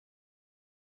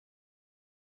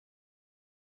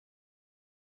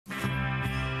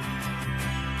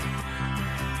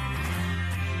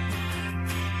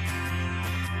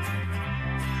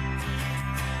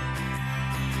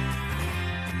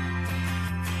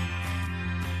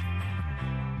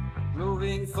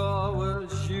moving forward,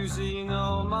 using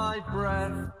all my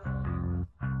breath.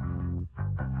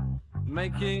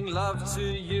 Making love to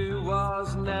you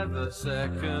was never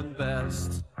second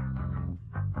best.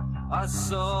 I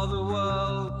saw the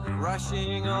world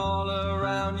crashing all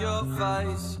around your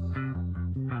face,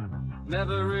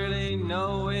 never really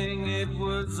knowing it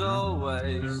was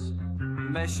always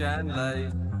mesh and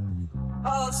lace.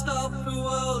 I'll stop the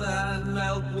world and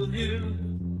melt with you.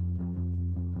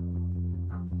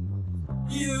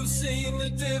 You've seen the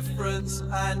difference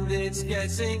and it's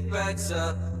getting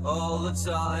better all the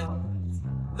time.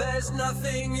 There's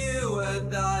nothing you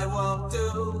and I won't do.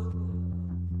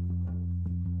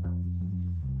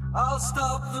 I'll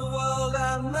stop the world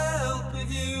and melt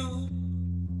with you.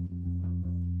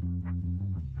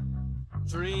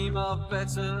 Dream of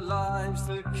better lives,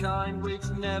 the kind which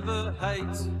never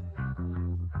hate.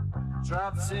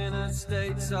 Trapped in a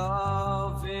state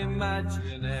of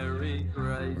imaginary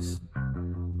grace.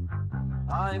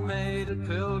 I made a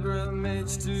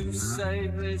pilgrimage to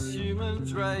save this human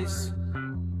race,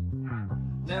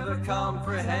 never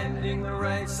comprehending the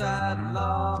race had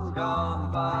long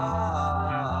gone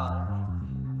by.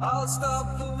 I'll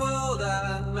stop the world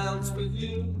and melt with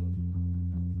you.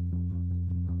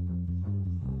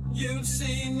 You've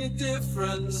seen the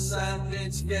difference and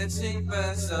it's getting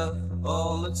better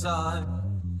all the time.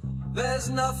 There's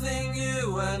nothing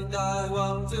you and I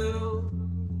won't do.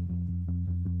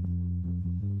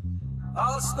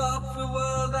 I'll stop the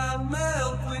world and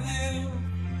melt with you.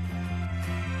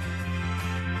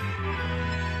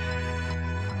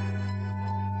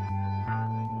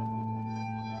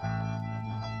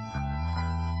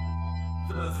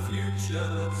 The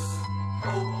future's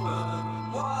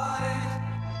open wide.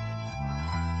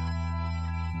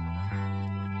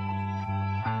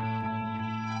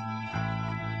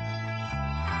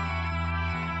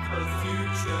 The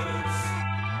future's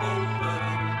open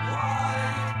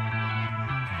wide.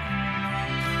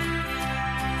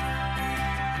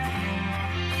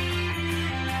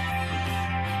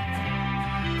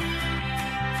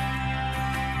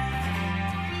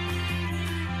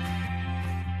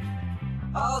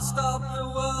 I'll stop the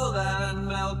world and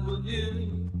melt with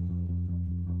you.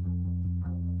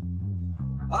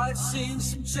 I've seen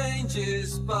some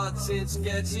changes, but it's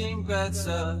getting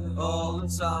better all the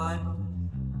time.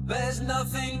 There's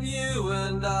nothing you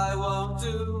and I won't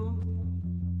do.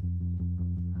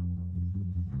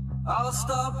 I'll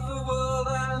stop the world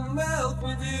and melt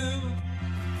with you.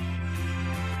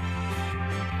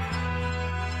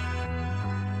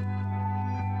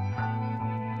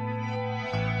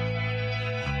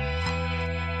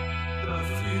 The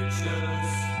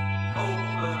future's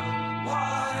open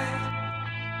wide.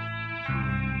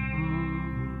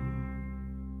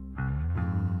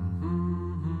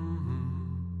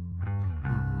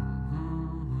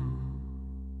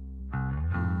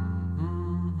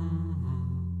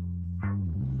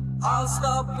 I'll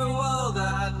stop the world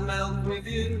and melt with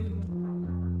you.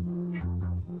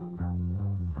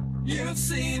 You've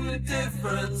seen the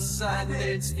difference and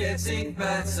it's getting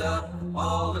better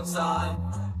all the time.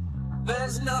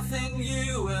 There's nothing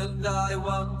you and I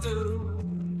won't do.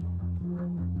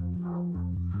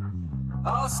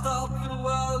 I'll stop the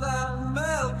world and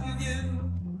melt with you.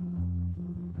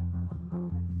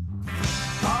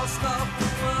 I'll stop the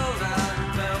world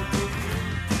and melt with you.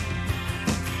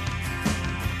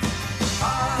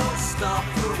 I'll stop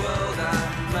the world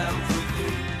and melt with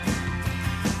you.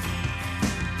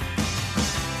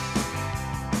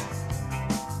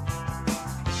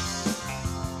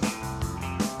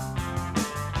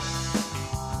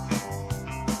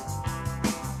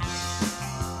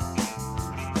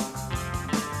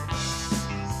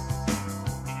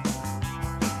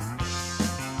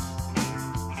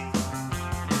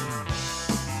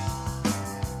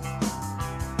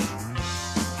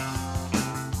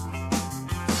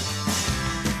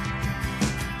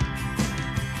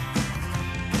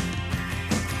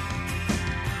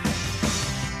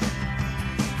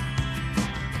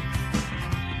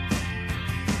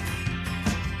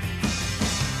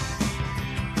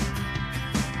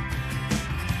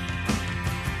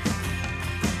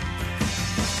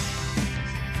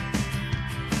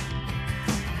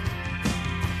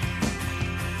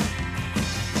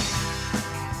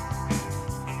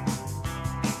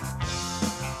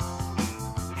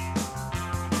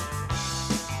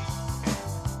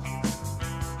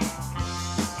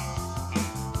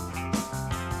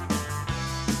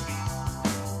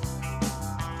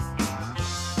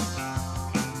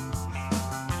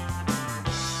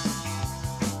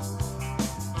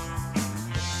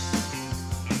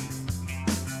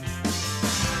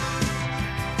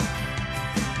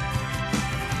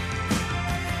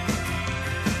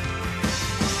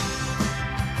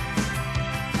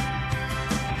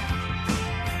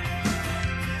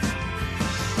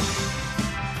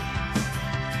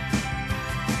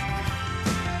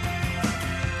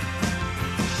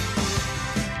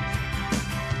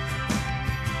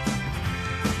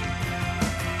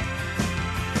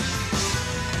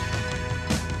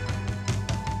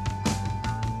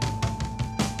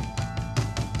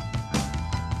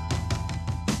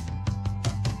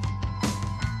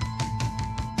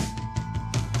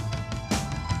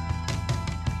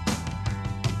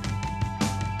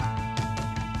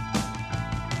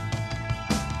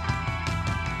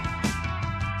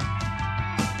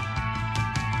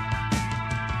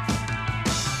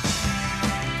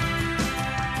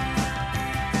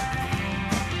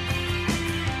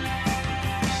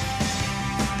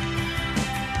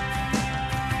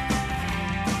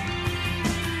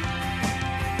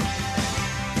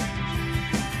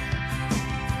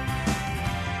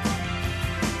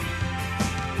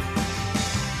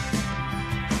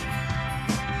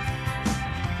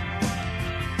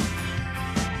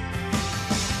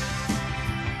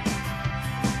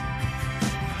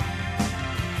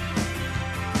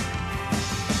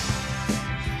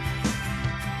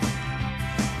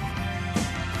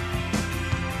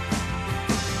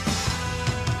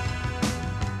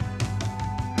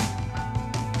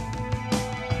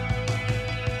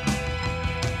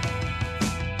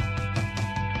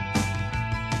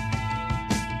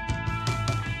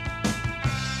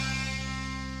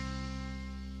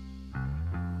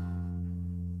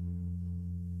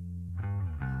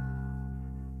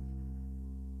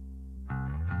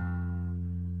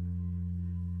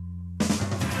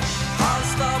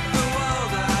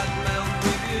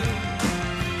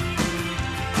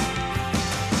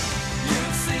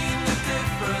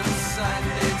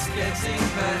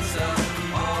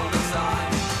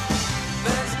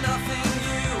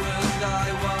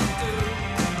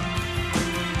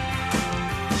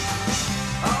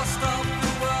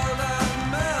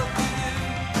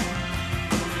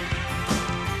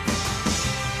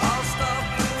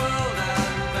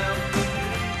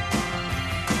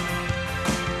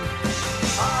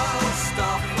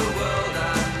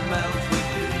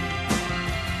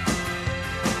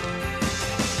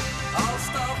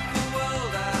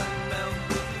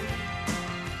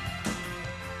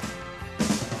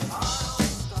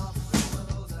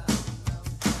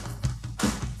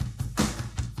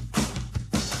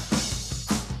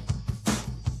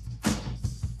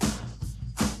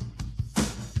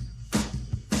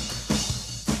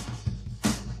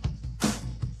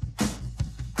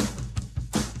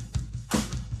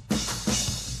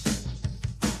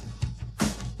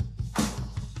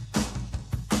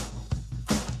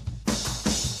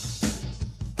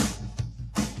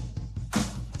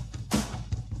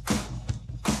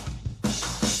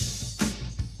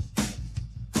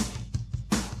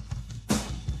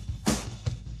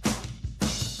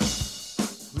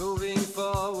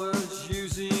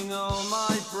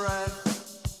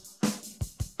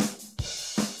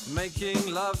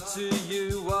 Making love to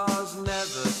you was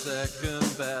never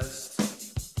second best.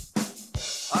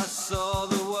 I saw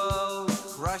the world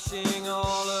crashing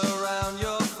all around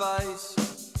your face,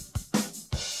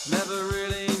 never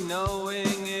really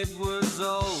knowing it was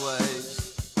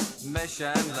always mesh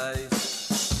and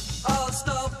lace. I'll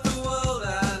stop the world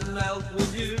and melt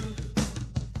with you.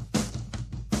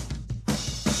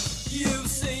 You've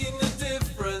seen the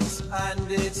difference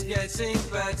and it's getting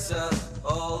better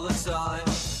all the time.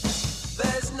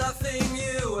 There's nothing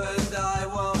you and I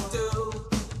won't do.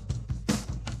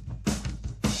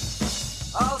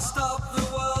 I'll stop the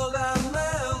world and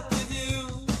melt with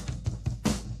you.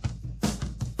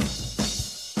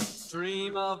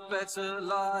 Dream of better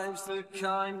lives, the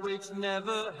kind which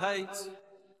never hate.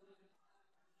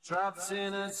 Trapped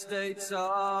in a state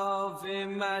of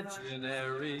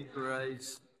imaginary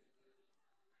grace.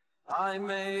 I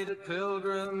made a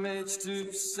pilgrimage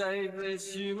to save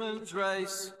this human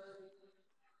race,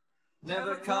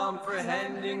 never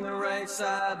comprehending the race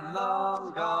had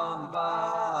long gone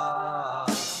by.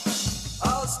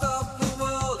 I'll stop the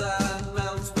world and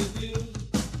melt with you.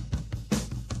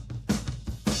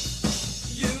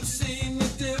 You've seen the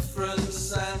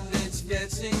difference and it's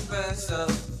getting better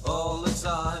all the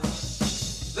time.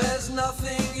 There's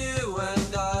nothing you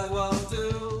and I won't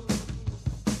do.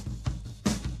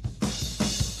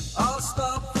 I'll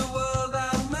stop the world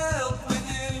and melt with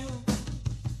you.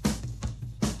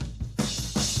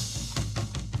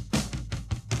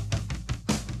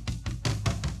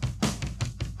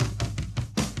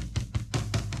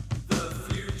 The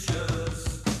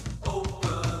future's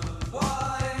open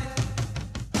wide.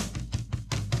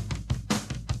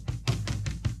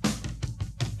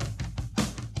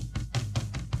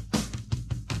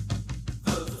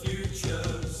 The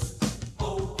future's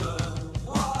open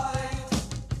wide.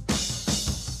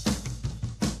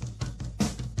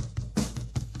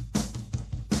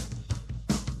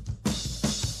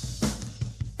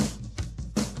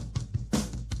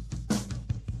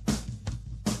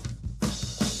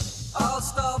 I'll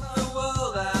stop the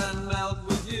world and melt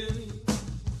with you.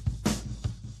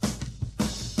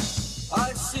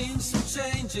 I've seen some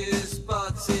changes,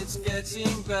 but it's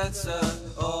getting better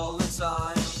all the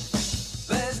time.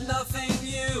 There's nothing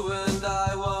you and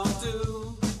I won't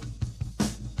do.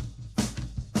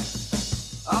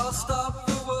 I'll stop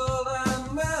the world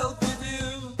and melt with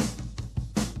you.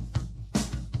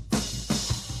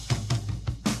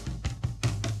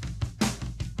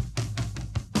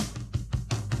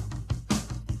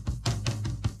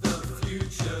 The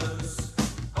future's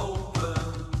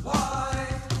open wide.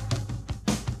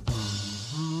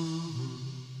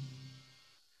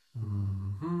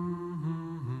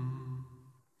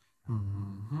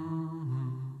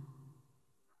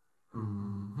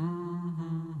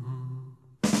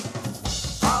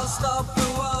 I'll stop the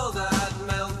world and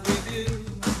melt with you.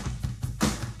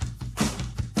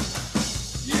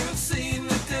 You've seen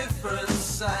the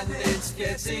difference and it's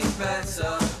getting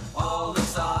better